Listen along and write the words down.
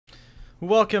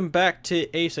Welcome back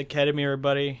to Ace Academy,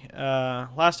 everybody.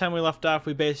 Last time we left off,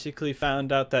 we basically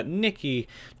found out that Nikki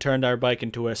turned our bike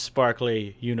into a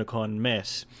sparkly unicorn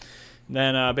mess.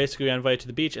 Then basically we got invited to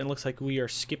the beach, and it looks like we are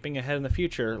skipping ahead in the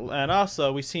future. And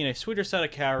also, we've seen a sweeter side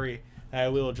of Carrie we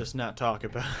will just not talk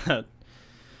about.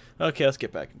 Okay, let's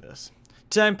get back into this.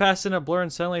 Time passed in a blur,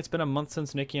 and suddenly it's been a month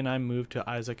since Nikki and I moved to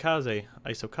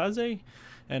Isokaze,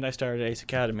 and I started Ace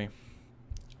Academy.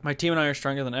 My team and I are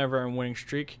stronger than ever,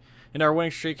 and our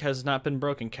winning streak has not been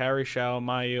broken. Carrie, Shou,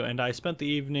 Mayu, and I spent the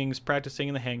evenings practicing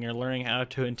in the hangar, learning how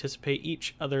to anticipate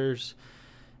each other's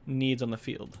needs on the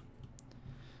field.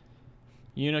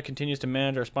 Yuna continues to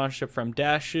manage our sponsorship from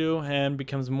Shou and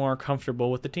becomes more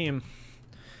comfortable with the team.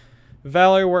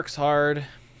 Valerie works hard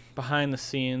behind the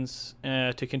scenes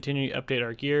to continue to update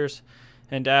our gears,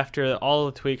 and after all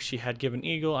the tweaks she had given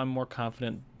Eagle, I'm more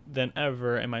confident than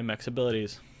ever in my mech's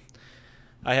abilities.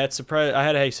 I had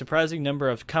a surprising number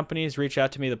of companies reach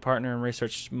out to me to partner and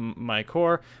research my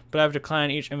core, but I've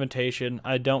declined each invitation.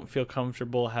 I don't feel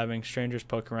comfortable having strangers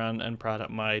poke around and prod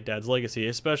up my dad's legacy,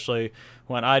 especially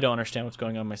when I don't understand what's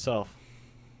going on myself.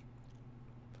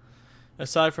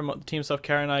 Aside from team stuff,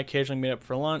 Carrie and I occasionally meet up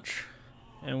for lunch,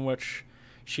 in which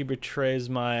she berates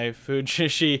my food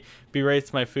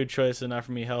choice and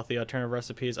offer me healthy alternative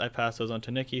recipes. I pass those on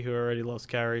to Nikki, who already loves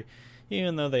Carrie,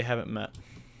 even though they haven't met.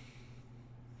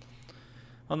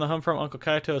 On the home front, Uncle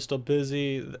Kaito is still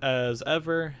busy as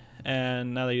ever,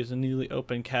 and now that a newly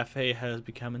opened cafe has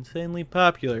become insanely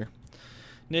popular.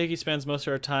 Nikki spends most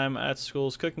of her time at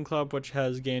school's cooking club, which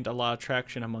has gained a lot of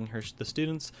traction among the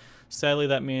students. Sadly,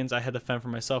 that means I had to fend for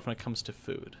myself when it comes to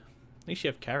food. At least you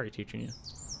have Carrie teaching you.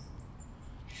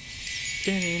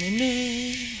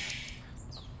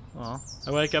 Well,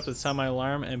 I wake up to the sound of my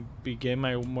alarm and begin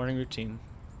my morning routine.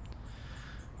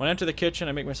 When I enter the kitchen,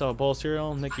 I make myself a bowl of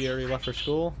cereal. Nikki already left for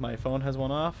school. My phone has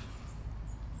went off.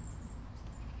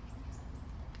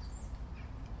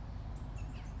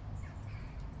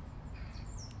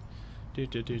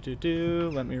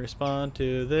 Let me respond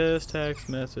to this text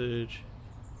message.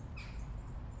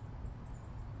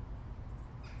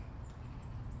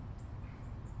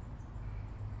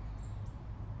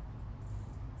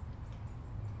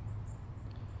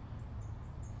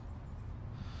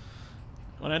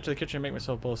 When I enter the kitchen and make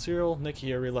myself a bowl of cereal,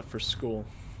 Nikki already left for school.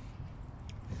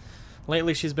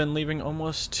 Lately, she's been leaving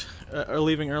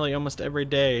early almost every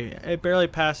day. It barely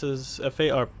passes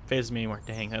phases me anymore.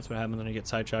 Dang, that's what happens when you get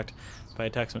sidetracked by a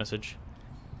text message.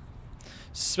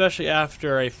 Especially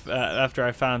after I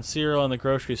found cereal in the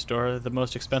grocery store, the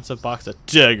most expensive box of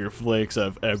Tiger Flakes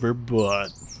I've ever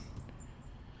bought.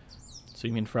 So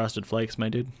you mean Frosted Flakes, my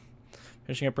dude?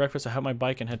 Finishing up breakfast, I hop my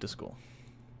bike and head to school.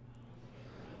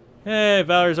 Hey,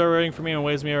 Valerie's already waiting for me and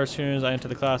waves me over as soon as I enter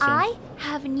the classroom. I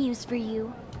have news for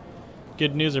you.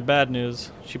 Good news or bad news?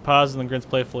 She pauses and then grins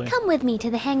playfully. Come with me to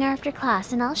the hangar after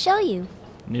class and I'll show you.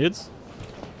 Nudes?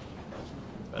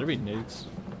 Better be nudes.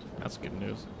 That's good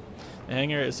news. The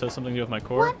hangar is something to do with my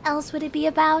core. What else would it be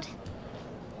about?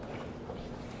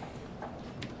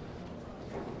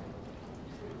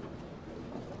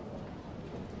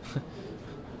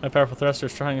 My powerful thruster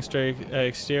is trying to stay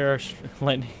exterior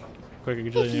lightning.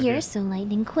 If you're so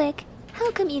lightning quick,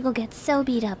 how come Eagle gets so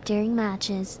beat up during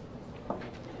matches?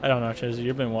 I don't know, Chizzy.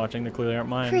 You've been watching. They clearly aren't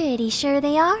mine. Pretty sure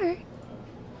they are.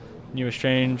 You a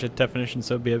strange definition,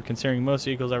 so be it, considering most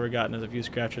Eagle's ever gotten is a few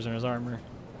scratches in his armor.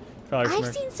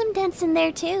 I've seen some dents in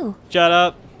there too. Shut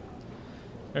up.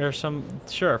 There's some,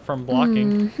 sure, from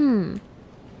blocking. Mm-hmm.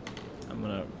 I'm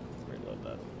gonna reload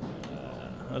that.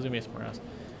 That was gonna be a smart ass.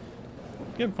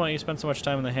 Good point. You spend so much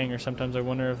time in the hangar. Sometimes I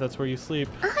wonder if that's where you sleep.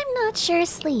 I'm not sure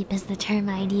sleep is the term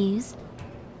I'd use.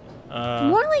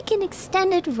 More like an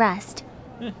extended rest.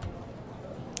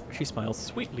 She smiles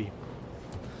sweetly.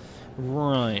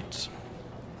 Right.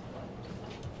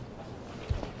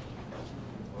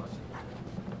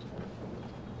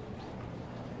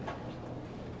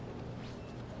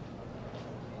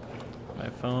 My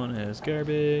phone is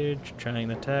garbage. Trying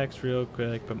the text real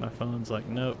quick, but my phone's like,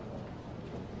 nope.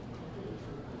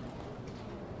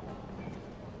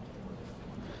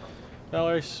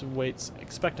 Valerie waits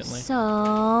expectantly.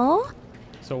 So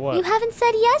what? You haven't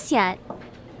said yes yet.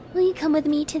 Will you come with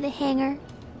me to the hangar?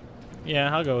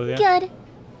 Yeah, I'll go with you. Good.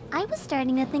 I was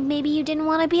starting to think maybe you didn't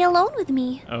want to be alone with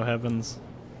me. Oh heavens.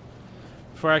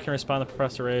 Before I can respond, the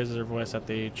professor raises her voice at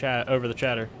the over the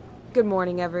chatter. Good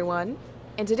morning, everyone.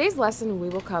 In today's lesson, we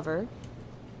will cover...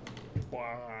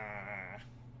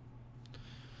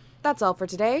 That's all for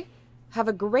today. Have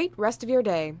a great rest of your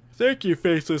day. Thank you,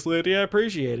 faceless lady. I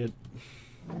appreciate it.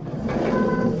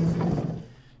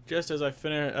 Just as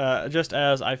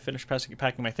I finished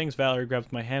packing my things, Valerie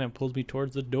grabs my hand and pulls me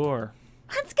towards the door.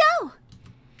 Let's go!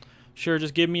 Sure,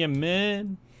 just give me a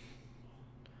minute.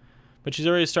 But she's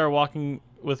already started walking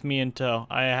with me in tow.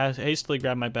 I hastily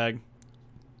grab my bag.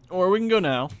 Or we can go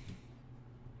now.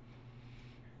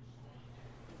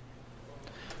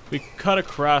 We cut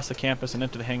across the campus and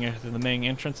enter the hangar through the main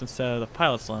entrance instead of the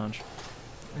pilot's lounge.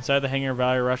 Inside the hangar,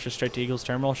 Valerie rushes straight to Eagle's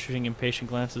terminal, shooting impatient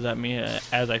glances at me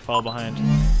as I fall behind.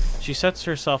 She sets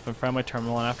herself in front of my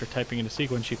terminal, and after typing in a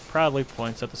sequence, she proudly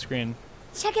points at the screen.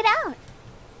 Check it out!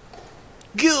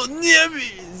 Go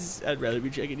Nevis! I'd rather be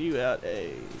checking you out, eh?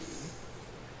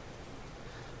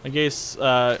 My gaze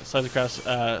slides across,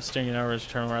 staring over his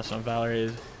terminal restaurant.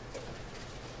 Valerie.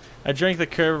 I drink the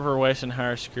curve of her waist and how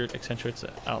her skirt accentuates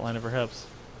the outline of her hips.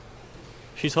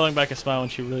 She's holding back a smile when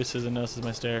she releases and notices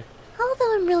my stare.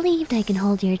 Although I'm relieved I can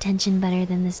hold your attention better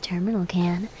than this terminal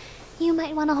can, you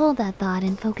might want to hold that thought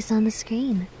and focus on the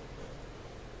screen.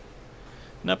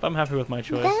 Nope, I'm happy with my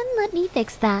choice. Then let me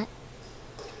fix that.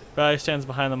 Valerie stands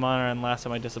behind the monitor and laughs at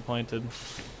my disappointed.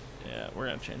 Yeah, we're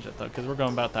gonna change that though, because we're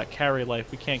going about that carry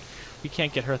life. We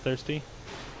can't get her thirsty.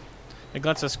 I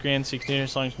glance at the screen, see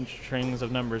continuous long strings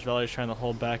of numbers. Valerie's trying to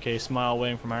hold back a smile,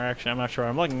 waiting for my reaction. I'm not sure what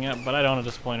I'm looking at, but I don't want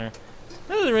to disappoint her.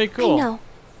 This is really cool. I know.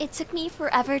 It took me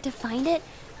forever to find it,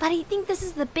 but I think this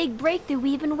is the big breakthrough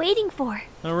we've been waiting for.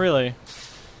 Oh, really?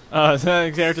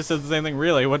 The character says the same thing.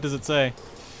 Really? What does it say?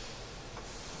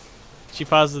 She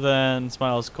pauses then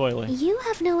smiles coyly. You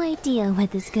have no idea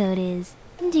what this code is,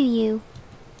 do you?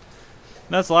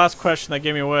 That's the last question that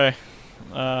gave me away.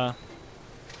 Let's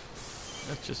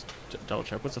just double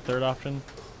check. What's the third option?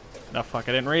 No, fuck,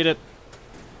 I didn't read it.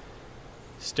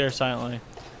 Stare silently.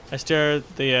 I stare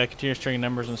at the continuous string of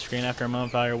numbers on the screen. After a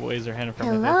moment, Valerie waves her hand in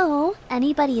front of me. Hello?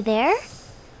 Anybody there?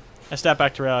 I step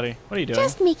back to reality. What are you doing?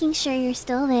 Just making sure you're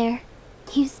still there.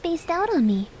 You spaced out on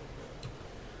me.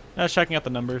 I was checking out the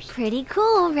numbers. Pretty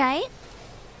cool, right?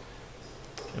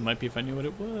 It might be if I knew what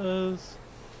it was.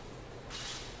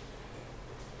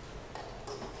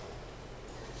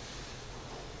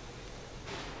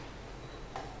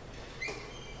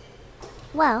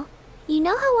 Well, you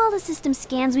know how all the system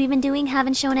scans we've been doing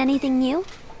haven't shown anything new?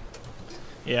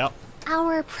 Yeah.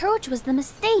 Our approach was the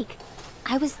mistake.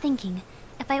 I was thinking,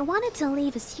 if I wanted to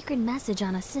leave a secret message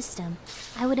on a system,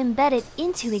 I would embed it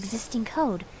into existing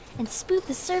code and spoof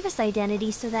the service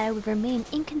identity so that it would remain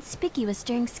inconspicuous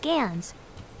during scans.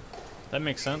 That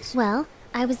makes sense. Well,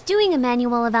 I was doing a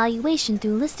manual evaluation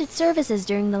through listed services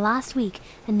during the last week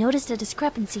and noticed a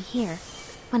discrepancy here.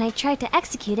 When I tried to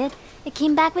execute it, it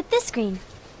came back with this screen.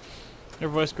 Your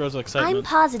voice grows with excitement. I'm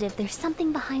positive there's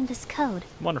something behind this code.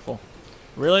 Wonderful.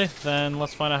 Really? Then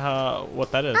let's find out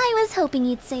what that is. I was hoping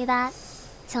you'd say that.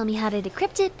 Tell me how to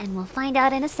decrypt it, and we'll find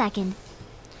out in a second.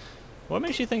 What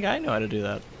makes you think I know how to do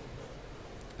that?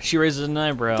 She raises an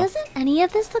eyebrow. Doesn't any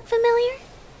of this look familiar?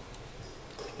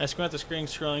 I squint at the screen,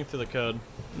 scrolling through the code.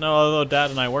 No, although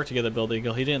Dad and I worked together to build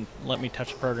Eagle, he didn't let me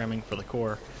touch the programming for the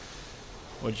core.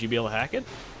 Would you be able to hack it?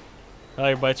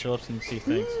 Valerie bites her lips and see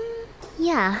things.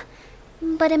 Yeah,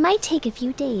 but it might take a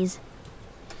few days.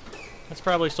 That's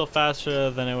probably still faster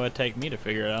than it would take me to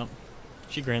figure it out.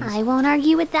 She grins. I won't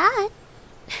argue with that.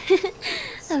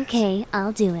 Okay,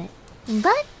 I'll do it.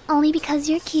 But only because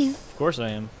you're cute. Of course I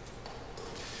am.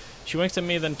 She winks at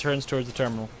me, then turns towards the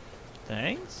terminal.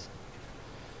 Thanks?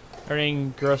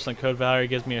 Hurrying gross on code, Valerie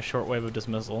gives me a short wave of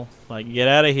dismissal. Like, get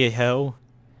out of here, ho.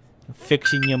 I'm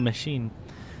fixing your machine.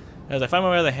 As I find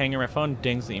my way to the hangar, my phone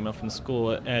dings the email from the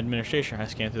school administration. I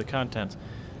scan through the contents.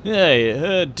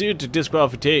 Hey, due to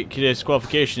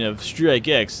disqualification of Strike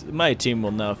X, my team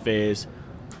will now face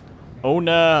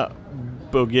Ona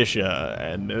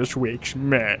Bogisha in this week's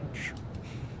match.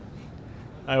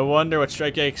 I wonder what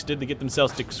Strike X did to get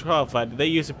themselves disqualified. Did they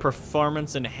use a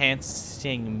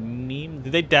performance-enhancing meme?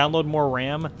 Did they download more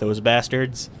RAM? Those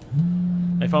bastards.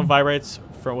 My phone vibrates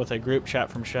with a group chat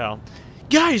from Shou.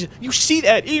 Guys, you see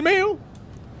that email?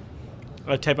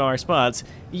 I type out my response.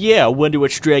 Yeah, wonder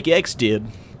what Strike X did.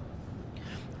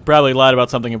 Probably lied about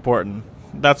something important.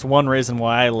 That's one reason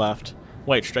why I left.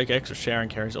 Wait, Strike X or Sharon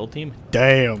Carey's old team?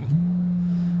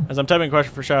 Damn. As I'm typing a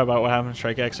question for Shou about what happened to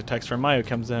Strike X, a text from Mayu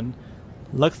comes in.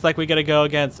 Looks like we gotta go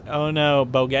against Ono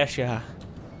Bogesha.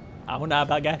 Ono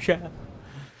Bogesha.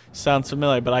 Sounds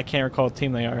familiar, but I can't recall what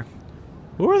team they are.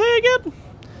 Who are they again?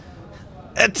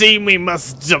 A team we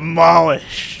must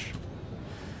demolish.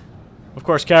 Of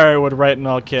course, Carey would write in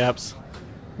all caps.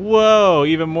 Whoa,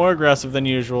 even more aggressive than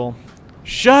usual.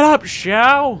 Shut up,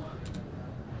 Shou!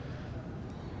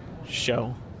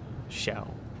 Shou.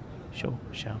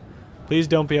 Please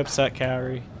don't be upset,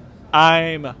 Carey.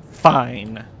 I'm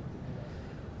fine.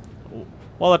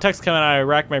 While the text coming out, I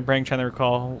racked my brain trying to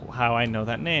recall how I know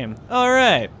that name.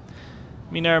 Alright.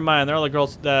 I mean, never mind. They're all the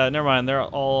girls. Never mind. They're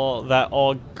all that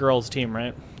all-girls team,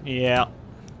 right? Yeah.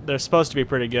 They're supposed to be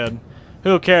pretty good.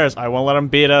 Who cares? I won't let them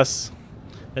beat us.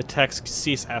 The text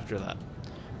ceased after that.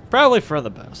 Probably for the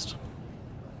best.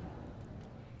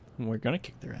 We're gonna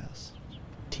kick their ass.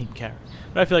 Team Carry.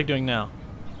 What do I feel like doing now?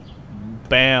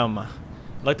 Bam.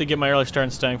 I'd like to get my early start in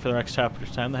studying for the next chapter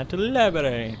time. I had to the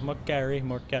library. More carry,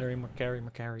 more carry, more carry, more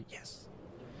carry. Yes.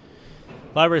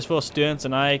 Library's full of students,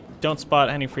 and I don't spot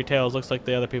any free tails. Looks like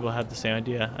the other people had the same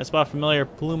idea. I spot a familiar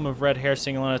plume of red hair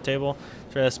sitting along a table.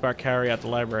 Try to spark Carrie at the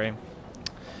library.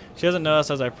 She doesn't notice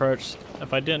as I approach.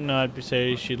 If I didn't know, I'd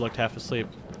say she looked half asleep.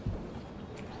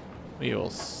 We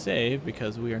will save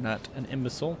because we are not an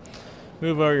imbecile.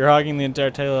 Move over. You're hogging the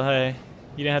entire table. Hey,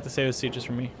 you didn't have to save a seat just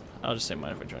for me. I'll just say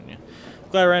mine if I join you.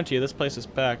 Glad I ran to you. This place is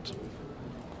packed.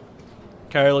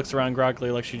 Carrie looks around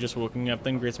groggily like she's just woken up,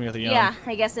 then greets me with a yawn. Yeah,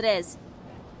 I guess it is.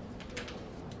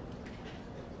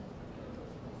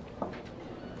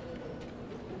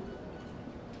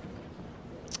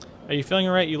 Are you feeling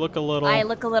alright? You look a little... I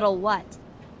look a little what?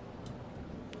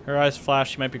 Her eyes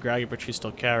flash. She might be groggy, but she's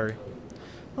still Carrie.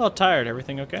 A little tired.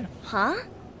 Everything okay? Huh?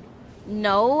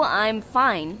 No, I'm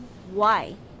fine.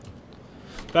 Why?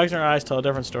 Bags in her eyes tell a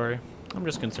different story. I'm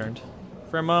just concerned.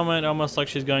 For a moment, almost like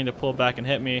she's going to pull back and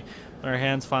hit me. When her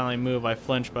hands finally move, I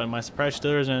flinch, but in my surprise,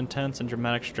 there is an intense and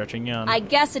dramatic stretching yawn. I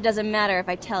guess it doesn't matter if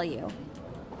I tell you.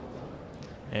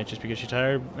 And just because she's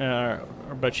tired,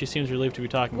 but she seems relieved to be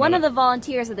talking One about of the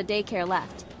volunteers at the daycare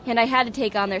left, and I had to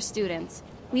take on their students.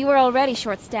 We were already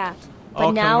short-staffed, but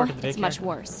come now work at the it's daycare? much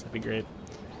worse. That'd be great.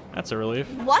 That's a relief.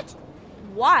 What?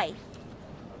 Why?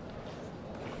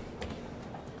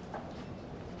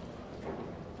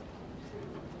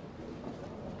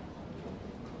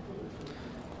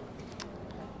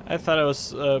 I thought it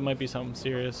was might be something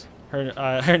serious.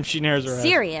 She narrows her eyes.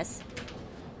 Serious?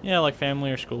 Yeah, like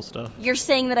family or school stuff. You're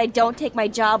saying that I don't take my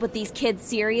job with these kids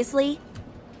seriously?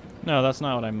 No, that's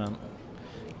not what I meant.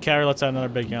 Carrie lets out another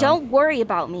big yawn. Don't worry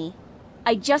about me.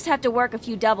 I just have to work a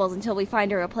few doubles until we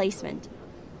find a replacement.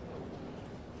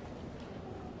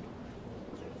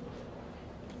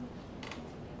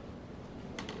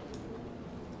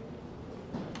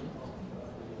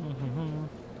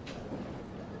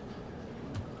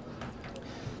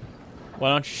 Why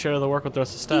don't you share the work with the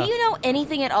rest of the staff? Do you know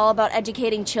anything at all about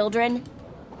educating children?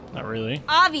 Not really.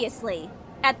 Obviously.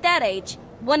 At that age,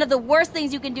 one of the worst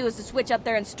things you can do is to switch up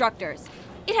their instructors.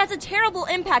 It has a terrible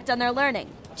impact on their learning.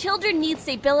 Children need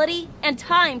stability and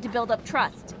time to build up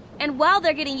trust. And while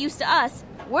they're getting used to us,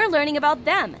 we're learning about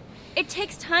them. It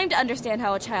takes time to understand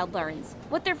how a child learns,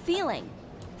 what they're feeling.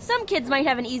 Some kids might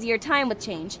have an easier time with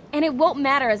change, and it won't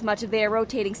matter as much if they are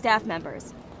rotating staff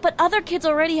members. But other kids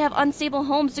already have unstable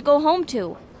homes to go home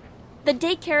to. The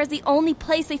daycare is the only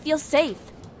place they feel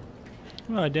safe.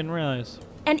 Oh, I didn't realize.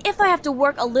 And if I have to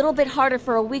work a little bit harder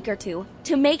for a week or two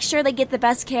to make sure they get the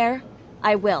best care,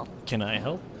 I will. Can I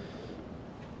help?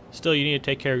 Still, you need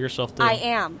to take care of yourself, too. I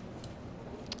am.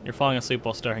 You're falling asleep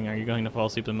while staring. Are you going to fall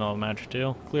asleep in the middle of a match,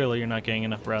 too? Clearly, you're not getting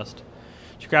enough rest.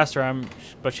 She grasps her arm,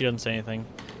 but she doesn't say anything.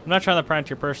 I'm not trying to pry into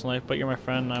your personal life, but you're my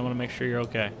friend, and I want to make sure you're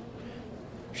okay.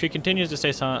 She continues to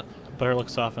stay silent, but her look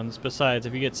softens. Besides,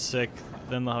 if you get sick,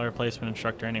 then they'll have a replacement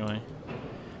instructor anyway.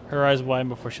 Her eyes widen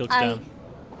before she looks down.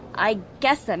 I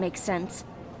guess that makes sense.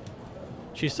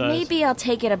 She sighs. Maybe I'll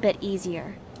take it a bit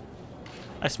easier.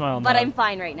 I smile and But nod. I'm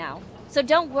fine right now, so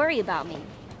don't worry about me.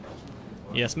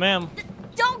 Yes, ma'am.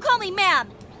 Don't call me ma'am!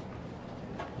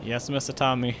 Yes, Miss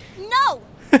Atami. No!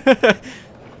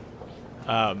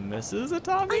 Mrs.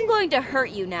 Atami? I'm going to hurt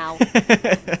you now.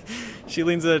 She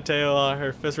leans at the table,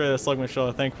 her fist ready to slug my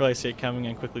shoulder. Thankfully, I see it coming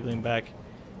and quickly lean back.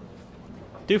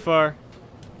 Too far.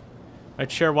 My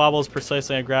chair wobbles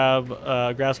precisely. I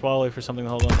grasp wildly for something to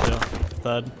hold on to.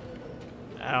 Thud.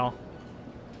 Ow.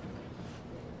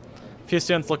 A few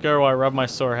students look over while I rub my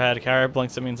sore head. Kara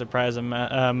blinks at me in surprise and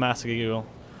masks a giggle.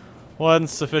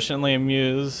 Once sufficiently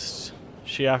amused,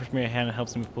 she offers me a hand and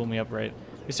helps me pull me upright.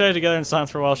 We study together in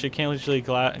silence for a while. She occasionally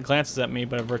glances at me,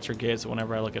 but averts her gaze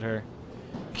whenever I look at her.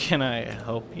 Can I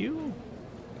help you?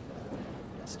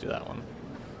 Let's do that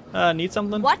one. Need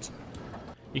something? What?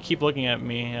 You keep looking at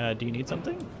me. Do you need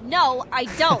something? No, I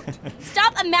don't.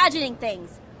 Stop imagining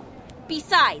things.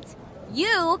 Besides,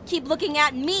 you keep looking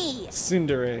at me.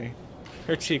 Tsundere.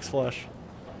 Her cheeks flush.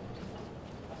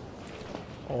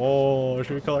 Oh,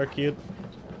 should we call her cute?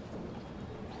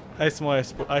 I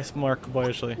smirk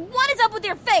boyishly. What is up with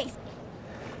your face?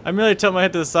 I merely tilt my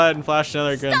head to the side and flash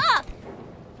another grin. Stop!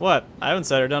 What? I haven't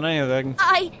said or done anything.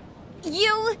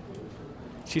 You...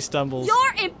 She stumbles.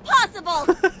 You're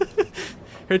impossible!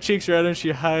 Her cheeks red and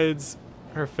she hides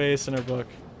her face in her book.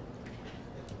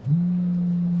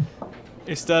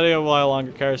 You study a while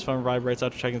longer. Kara's phone vibrates.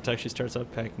 After checking the text, she starts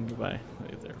up packing. Goodbye.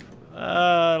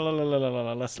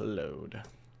 Let's load.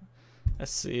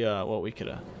 Let's see what we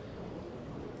could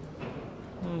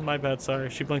my bad, sorry.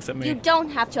 She blinks at me. You don't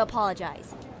have to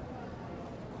apologize.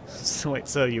 So wait,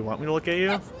 so you want me to look at you?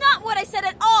 That's not what I said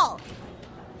at all!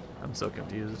 I'm so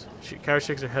confused. Kara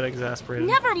shakes her head exasperated.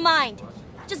 Never mind.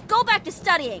 Just go back to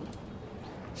studying.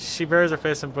 She buries her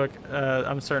face in book.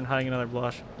 I'm certain hiding another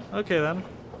blush. Okay then.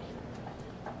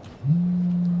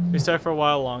 We stay for a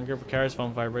while longer, but Kara's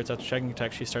phone vibrates. After checking her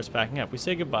text, she starts packing up. We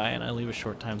say goodbye, and I leave a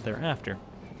short time thereafter.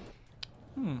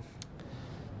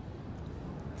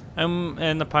 I'm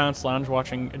in the pilot's lounge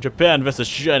watching Japan vs.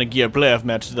 China Gear playoff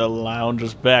match. The lounge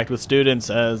is packed with students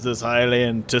as this highly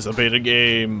anticipated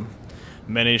game.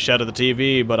 Many shout at the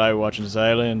TV, but I watch in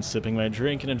silence, sipping my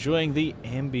drink and enjoying the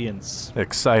ambience.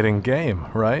 Exciting game,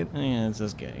 right? Yeah, it's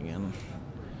this guy again.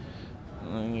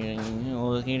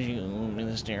 Look at you,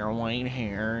 Mr. White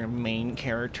Hair, main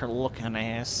character looking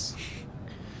ass.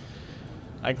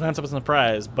 I glance up in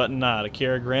surprise, but not.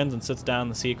 Akira grins and sits down in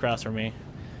the seat across from me.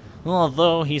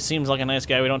 Although he seems like a nice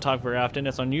guy, we don't talk very often.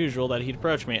 It's unusual that he'd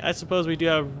approach me. I suppose we do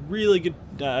have really good.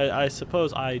 I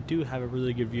suppose I do have a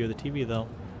really good view of the TV, though.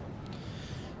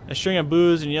 A string of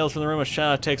boos and yells from the room as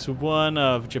China takes out one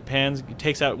of Japan's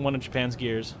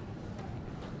gears.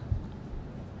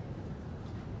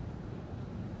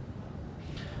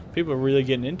 People are really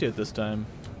getting into it this time.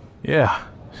 Yeah,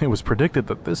 it was predicted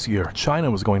that this year China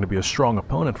was going to be a strong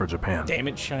opponent for Japan. Damn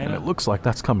it, China! And it looks like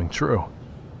that's coming true.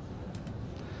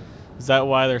 Is that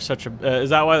why there's such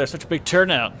a big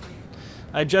turnout?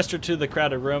 I gesture to the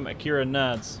crowded room. Akira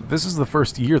nods. This is the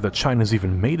first year that China's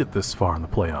even made it this far in the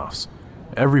playoffs.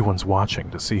 Everyone's watching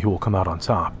to see who will come out on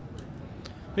top.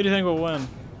 Who do you think will win?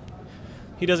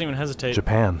 He doesn't even hesitate.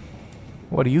 Japan.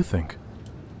 What do you think?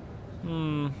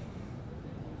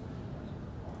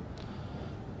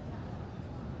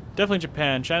 Definitely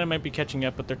Japan. China might be catching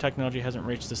up, but their technology hasn't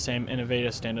reached the same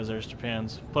innovative standards as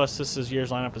Japan's. Plus, this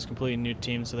year's lineup is a completely new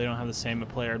team, so they don't have the same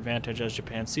player advantage as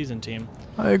Japan's seasoned team.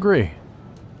 I agree.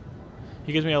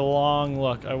 He gives me a long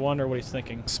look. I wonder what he's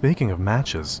thinking. Speaking of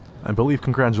matches, I believe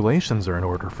congratulations are in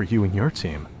order for you and your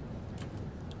team.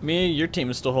 Your team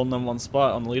is still holding #1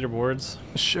 spot on the leaderboards.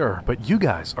 Sure, but you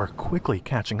guys are quickly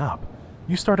catching up.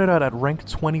 You started out at rank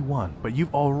 21, but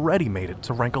you've already made it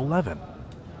to rank 11.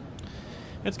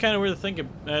 It's kind of weird to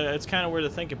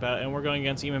think. About, and we're going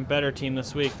against an even better team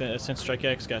this week since Strike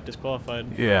X got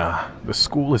disqualified. Yeah, the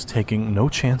school is taking no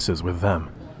chances with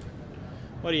them.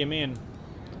 What do you mean?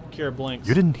 Kira blinks.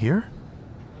 You didn't hear?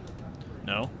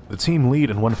 No. The team lead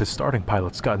and one of his starting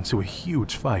pilots got into a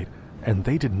huge fight, and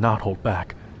they did not hold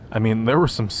back. I mean, there were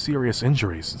some serious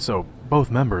injuries, so both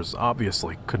members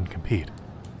obviously couldn't compete.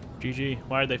 GG.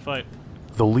 Why did they fight?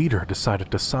 The leader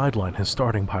decided to sideline his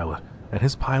starting pilot, and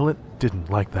his pilot didn't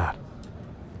like that.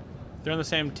 They're on the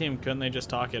same team. Couldn't they just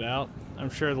talk it out? I'm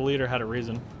sure the leader had a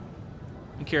reason.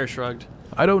 Kira shrugged.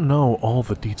 I don't know all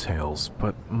the details,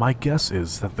 but my guess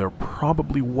is that there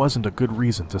probably wasn't a good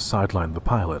reason to sideline the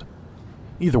pilot.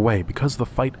 Either way, because the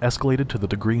fight escalated to the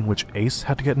degree in which Ace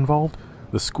had to get involved,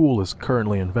 the school is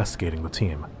currently investigating the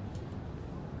team.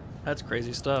 That's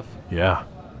crazy stuff. Yeah.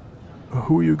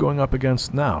 Who are you going up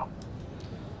against now?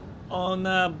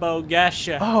 Ona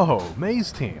Bogasha. Oh,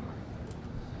 May's team.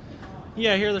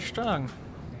 Yeah, I hear they're strong.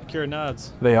 Kira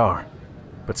nods. They are.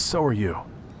 But so are you.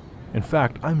 In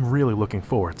fact, I'm really looking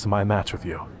forward to my match with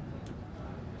you.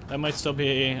 That might still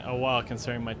be a while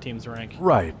considering my team's rank.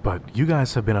 Right, but you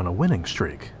guys have been on a winning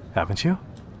streak, haven't you?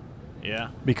 Yeah.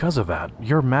 Because of that,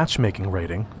 your matchmaking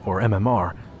rating, or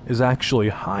MMR, is actually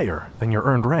higher than your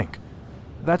earned rank.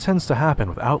 That tends to happen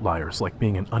with outliers like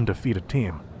being an undefeated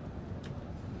team.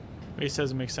 What he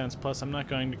says makes sense, plus I'm not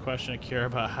going to question Akira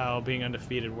about how being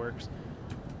undefeated works.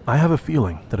 I have a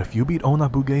feeling that if you beat Ona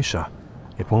Bugeisha,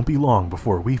 it won't be long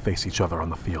before we face each other on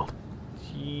the field.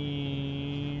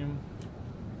 Team...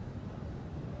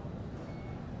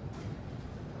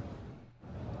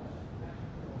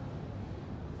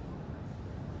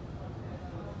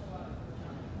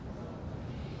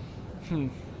 We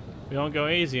don't go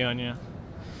easy on you.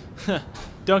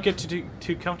 Don't get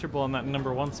too comfortable in that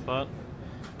 #1 spot.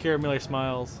 Kira merely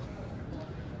smiles.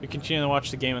 We continue to watch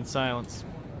the game in silence.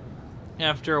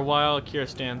 After a while, Kira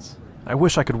stands. I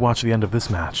wish I could watch the end of this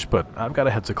match, but I've got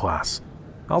to head to class.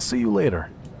 I'll see you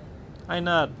later. I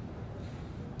nod.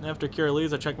 After Kira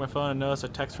leaves, I check my phone and notice a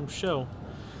text from Shou.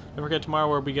 Don't forget, tomorrow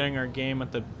we'll be getting our game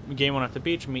one at the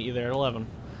beach. Meet you there at 11.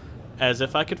 As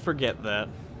if I could forget that.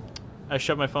 I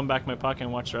shoved my phone back in my pocket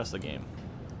and watched the rest of the game.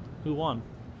 Who won?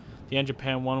 The end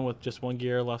Japan won with just 1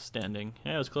 gear left standing.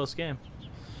 Yeah, it was a close game.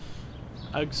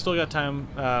 I've still got time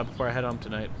before I head home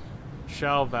tonight.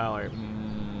 Shou Valor.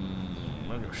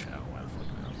 I'll go Shou. Why the fuck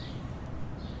not?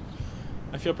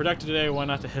 I feel productive today. Why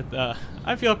not to hit the...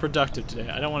 I feel productive today.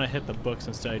 I don't want to hit the books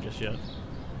instead just yet.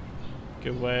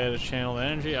 Good way to channel the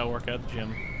energy. I'll work out at the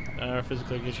gym.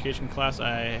 Physical education class.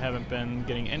 I haven't been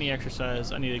getting any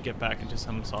exercise. I need to get back into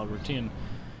some solid routine.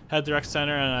 Head to the rec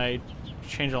center and I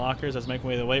change the lockers. As I make my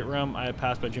way to the weight room, I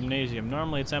pass by gymnasium.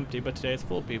 Normally it's empty, but today it's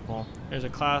full of people. There's a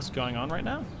class going on right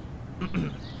now.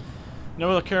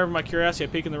 No other care of my curiosity, I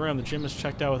peek in the room. The gym is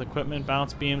checked out with equipment,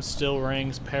 balance beams, still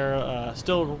rings, parallel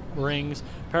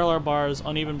bars,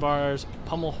 uneven bars,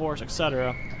 pummel horse,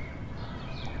 etc.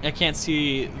 I can't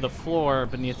see the floor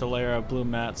beneath the layer of blue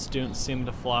mats. Students seem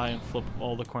to fly and flip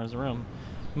all the corners of the room.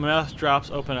 My mouth drops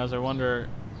open as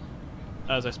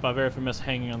I spot very famous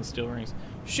hanging on the steel rings.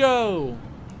 Shou!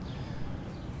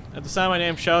 At the sound of my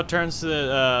name, Shou turns to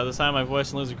the sound of my voice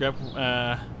and loses grip.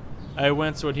 I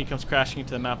wince when he comes crashing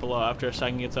into the map below. After a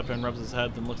second, he gets up and rubs his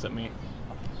head, then looks at me.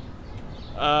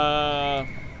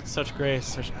 Such grace,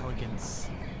 such elegance.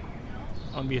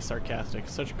 I'm gonna be sarcastic.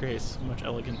 Such grace, much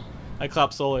elegance. I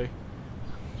clap slowly.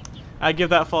 I give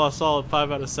that fall a solid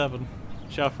 5 out of 7.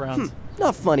 Shou frowns.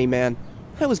 Not funny, man.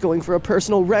 I was going for a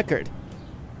personal record.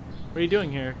 What are you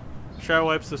doing here? Shou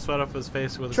wipes the sweat off his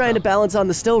face with his Trying to thumb. balance on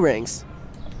the still rings.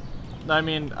 I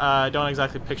mean, I don't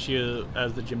exactly picture you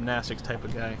as the gymnastics type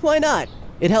of guy. Why not?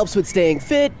 It helps with staying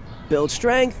fit, build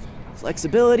strength,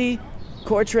 flexibility,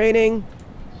 core training.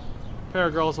 A pair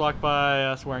of girls walk by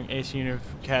us wearing Ace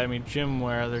Academy gym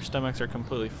wear. Their stomachs are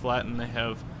completely flat and they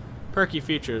have perky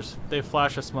features. They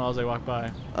flash a smile as they walk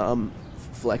by.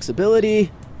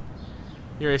 Flexibility.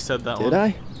 You already said that Did one.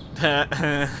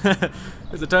 I?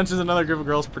 His attention is another group of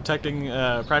girls practicing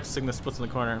the splits in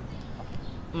the corner.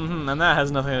 And that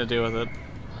has nothing to do with it.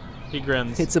 He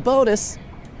grins. It's a bonus.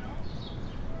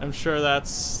 I'm sure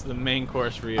that's the main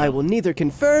course for you. I will neither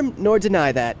confirm nor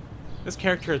deny that. This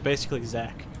character is basically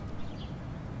Zack.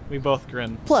 We both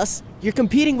grin. Plus, you're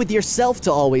competing with yourself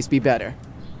to always be better.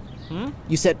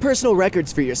 You set personal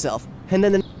records for yourself, and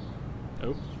then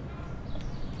Oh.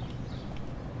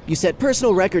 You set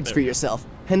personal records for yourself,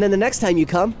 and then the next time you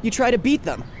come, you try to beat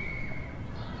them.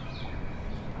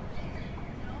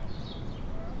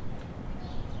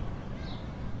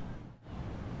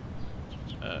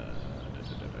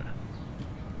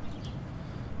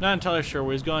 Not entirely sure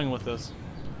where he's going with this.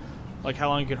 Like how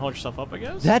long you can hold yourself up, I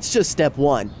guess? That's just step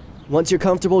one. Once you're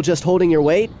comfortable just holding your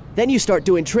weight, then you start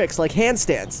doing tricks like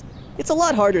handstands. It's a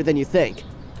lot harder than you think.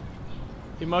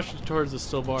 He motions towards the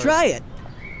still bar. Try it.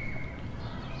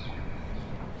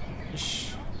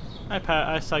 Shh.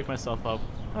 I psych myself up.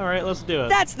 Alright, let's do it.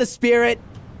 That's the spirit.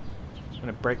 I'm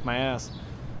gonna break my ass.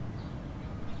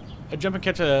 I jump and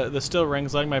catch the steel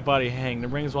rings, letting my body hang. The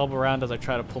rings wobble around as I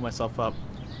try to pull myself up.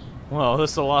 Whoa,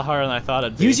 this is a lot harder than I thought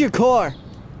it'd be. Use your core.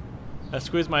 I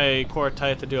squeeze my core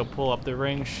tight to do a pull-up. The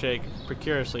rings shake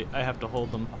precariously. I have to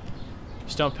hold them.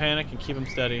 Just don't panic and keep them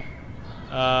steady.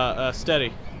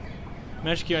 Steady.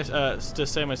 Managed to keep to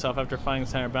save myself after finding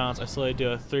the center of balance. I slowly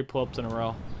do 3 pull-ups in a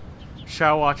row.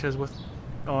 Shou watches with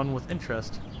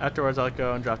interest. Afterwards, I let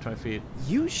go and drop to my feet.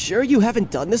 You sure you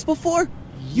haven't done this before?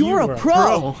 You're a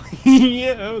pro.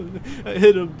 Yeah, I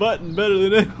hit a button better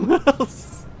than anyone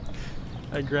else.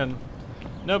 I grin.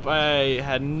 Nope, I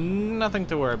had nothing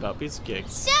to worry about. Piece of cake.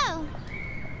 Shou!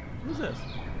 Who's this?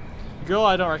 Girl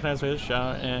I don't recognize with Shou,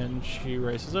 and she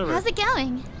races over. How's it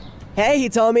going? Hey,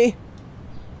 Tommy.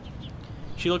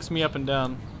 She looks me up and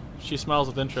down. She smiles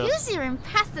with interest. Who's your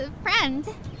impressive friend?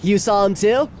 You saw him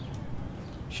too?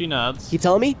 She nods.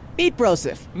 Hitomi, meet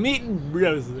Brosif. Meet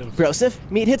Brosif. Brosif,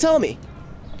 meet Hitomi.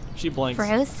 She blinks.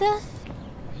 Brosif?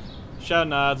 Shou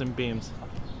nods and beams.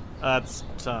 That's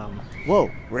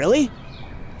Whoa, really?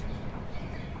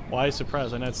 Why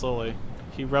surprised? I nod slowly.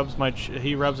 He rubs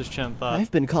his chin. Thought.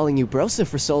 I've been calling you Brosif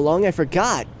for so long I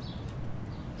forgot.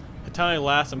 Hitomi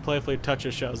laughs and playfully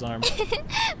touches Shou's arm.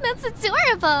 That's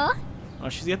adorable. Oh,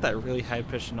 she's got that really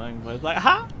high-pitched, annoying voice. Like,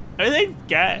 huh? Everything's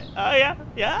good. Oh yeah,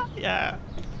 yeah.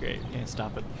 Great. Yeah,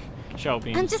 stop it. Shou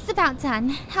beams. I'm just about done.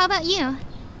 How about you?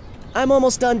 I'm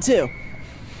almost done too.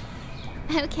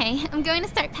 Okay, I'm going to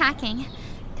start packing.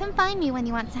 Come find me when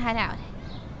you want to head out.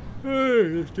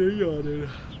 Hey, stay yawning.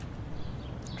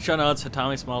 Shou nods.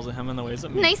 Hitomi smiles at him and waves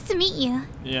at me. Nice to meet you.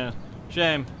 Yeah.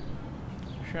 Shame.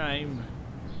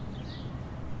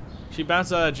 She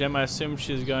bounces out of the gym. I assume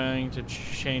she's going to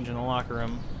change in the locker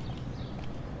room.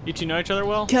 You two know each other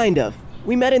well? Kind of.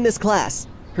 We met in this class.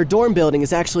 Her dorm building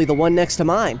is actually the one next to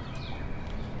mine.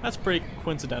 That's pretty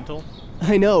coincidental.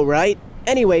 I know, right?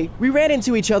 Anyway, we ran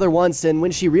into each other once, and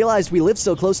when she realized we lived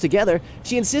so close together,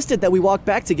 she insisted that we walk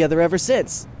back together ever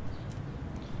since.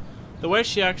 The way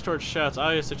she acts towards Shou, it's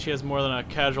obvious that she has more than a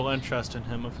casual interest in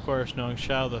him. Of course, knowing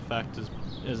Shou, the fact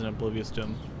isn't oblivious to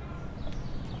him.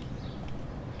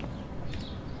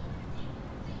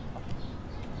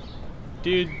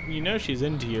 Dude, you know she's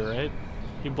into you, right?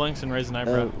 He blinks and raises an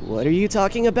eyebrow. What are you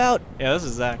talking about? Yeah, this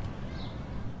is Zach.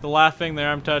 The laughing, the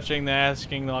arm touching, the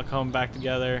asking, they'll come back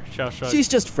together. Shou shrugs. She's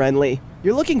just friendly.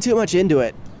 You're looking too much into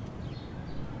it.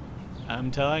 I'm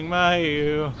telling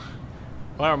Mayu.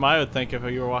 What Mayu would think if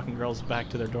you were walking girls back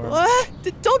to their dorm. What?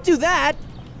 Don't do that!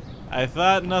 I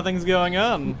thought nothing's going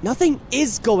on. Nothing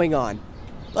is going on.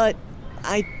 But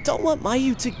I don't want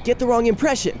Mayu to get the wrong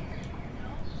impression.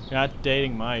 You're not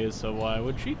dating Mayu, so why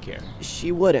would she care?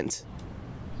 She wouldn't.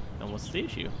 Then what's the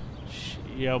issue?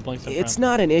 Yo blinks up It's front.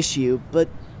 not an issue, but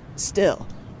still.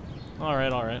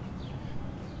 Alright, alright.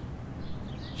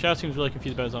 Shou seems really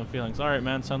confused about his own feelings. Alright,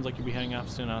 man, sounds like you'll be heading off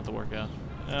soon out the workout.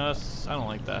 I don't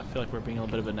like that. I feel like we're being a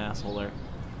little bit of an asshole there.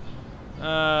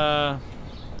 I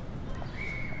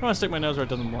want to stick my nose where it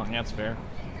doesn't belong. That's fair.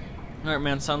 Alright,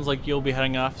 man, sounds like you'll be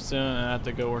heading off soon and I have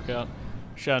to go work out.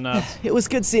 Shou nods. It was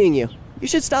good seeing you. You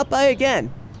should stop by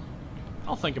again.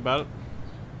 I'll think about it.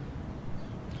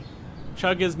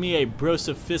 Shou gives me a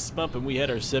brosif fist bump and we head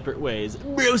our separate ways.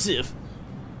 Brosif!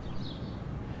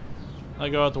 I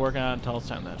go out to work out until it's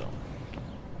time to head home.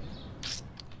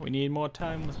 We need more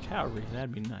time with Kaori.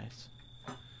 That'd be nice.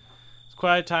 It's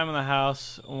quiet time in the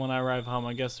house when I arrive home.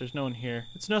 I guess there's no one here.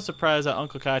 It's no surprise that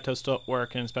Uncle Kaito's still at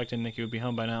work and expecting Nikki would be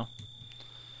home by now.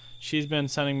 She's been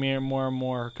sending me more and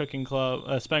more cooking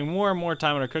club, spending more and more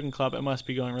time at her cooking club. It must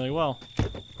be going really well.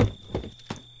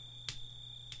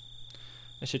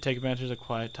 I should take advantage of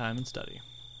quiet time and study.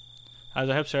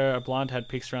 As I hope Sarah, a blonde head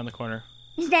peeks around the corner.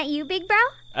 Is that you, big bro?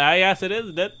 Yes, it is,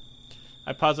 isn't it?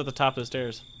 I pause at the top of the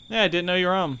stairs. Yeah, I didn't know you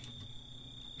were home.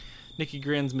 Nikki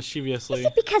grins mischievously. Is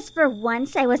it because for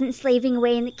once I wasn't slaving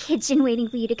away in the kitchen waiting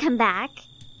for you to come back?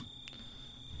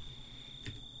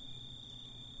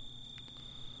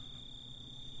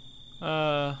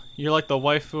 You're like the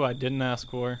waifu I didn't ask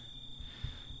for.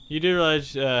 You do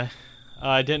realize,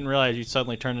 I didn't realize you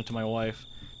suddenly turned into my wife.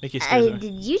 Nikki stares at me.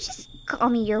 Did you just call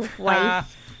me your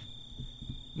wife?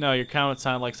 No, your comment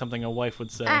sounded like something a wife would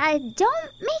say.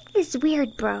 Don't make this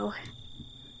weird, bro.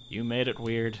 You made it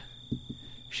weird.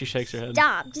 She shakes her head.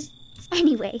 Stop. Just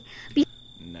anyway.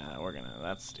 Nah,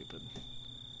 that's stupid.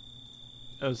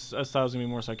 I thought it was gonna be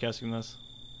more sarcastic than this.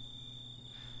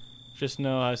 Just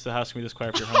know the house can be this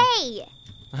quiet for your home. Hey!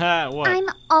 Ha, what? I'm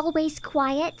always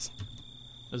quiet.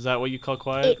 Is that what you call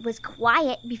quiet? It was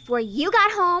quiet before you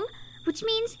got home, which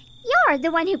means you're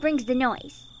the one who brings the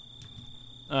noise.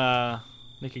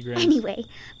 Nikki grins. Anyway,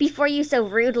 before you so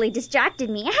rudely distracted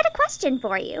me, I had a question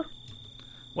for you.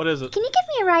 What is it? Can you give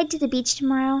me a ride to the beach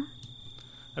tomorrow?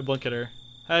 I blink at her.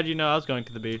 How did you know I was going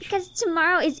to the beach? Because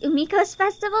tomorrow is Umiko's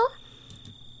festival.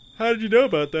 How did you know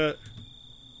about that?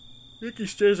 Nikki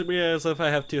stares at me as if I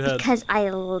have two heads. Because I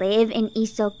live in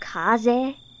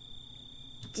Isokaze.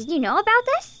 Did you know about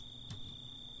this?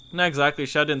 Not exactly.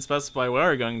 Shou didn't specify where we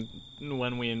were going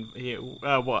when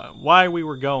why we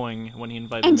were going when he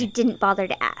invited And me. you didn't bother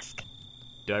to ask.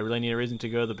 Do I really need a reason to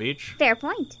go to the beach? Fair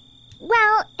point.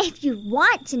 Well, if you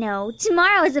want to know,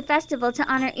 tomorrow is a festival to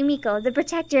honor Umiko, the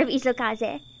protector of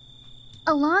Isokaze.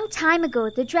 A long time ago,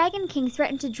 the Dragon King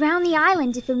threatened to drown the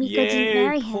island if Umiko didn't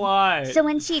marry him. Plot. So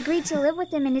when she agreed to live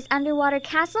with him in his underwater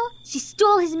castle, she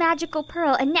stole his magical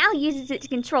pearl and now uses it to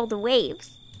control the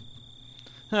waves.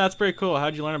 That's pretty cool.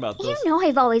 How'd you learn about this? You know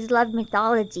I've always loved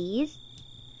mythologies.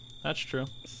 That's true.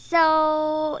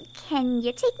 So, can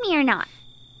you take me or not?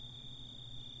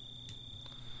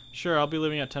 Sure, I'll be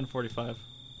leaving at 10:45.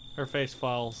 Her face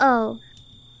falls. Oh,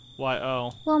 Why,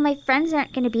 oh. well, my friends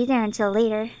aren't going to be there until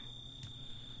later.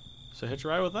 So hitch a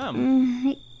ride with them.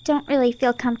 I don't really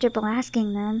feel comfortable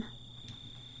asking them.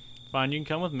 Fine, you can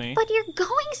come with me. But you're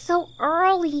going so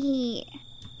early.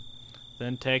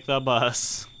 Then take the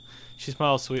bus. She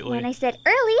smiles sweetly. When I said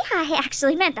early, I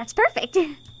actually meant that's perfect.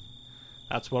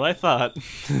 That's what I thought.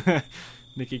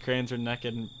 Nikki cranes her neck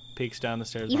and peeks down the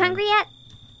stairs. You behind hungry yet? her.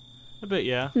 A bit,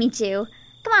 yeah. Me too.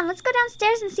 Come on, let's go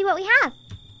downstairs and see what we have.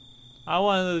 I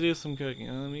wanted to do some cooking.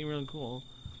 That'd be really cool.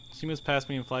 She moves past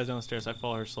me and flies down the stairs. I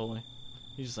follow her slowly.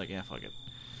 He's just like, yeah, fuck it.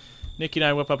 Nikki and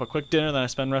I whip up a quick dinner, then I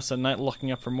spend the rest of the night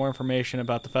looking up for more information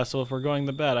about the festival before going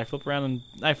to bed. I flip around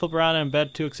in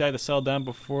bed, too excited to settle down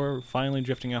before finally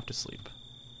drifting off to sleep.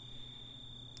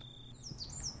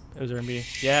 Is there gonna be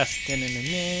yes?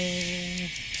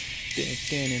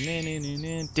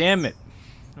 Damn it!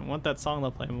 I want that song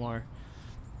to play more.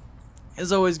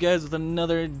 As always, guys, with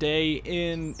another day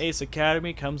in Ace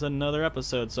Academy comes another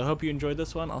episode. So I hope you enjoyed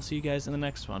this one. I'll see you guys in the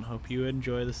next one. Hope you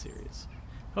enjoy the series.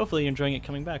 Hopefully you're enjoying it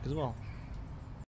coming back as well.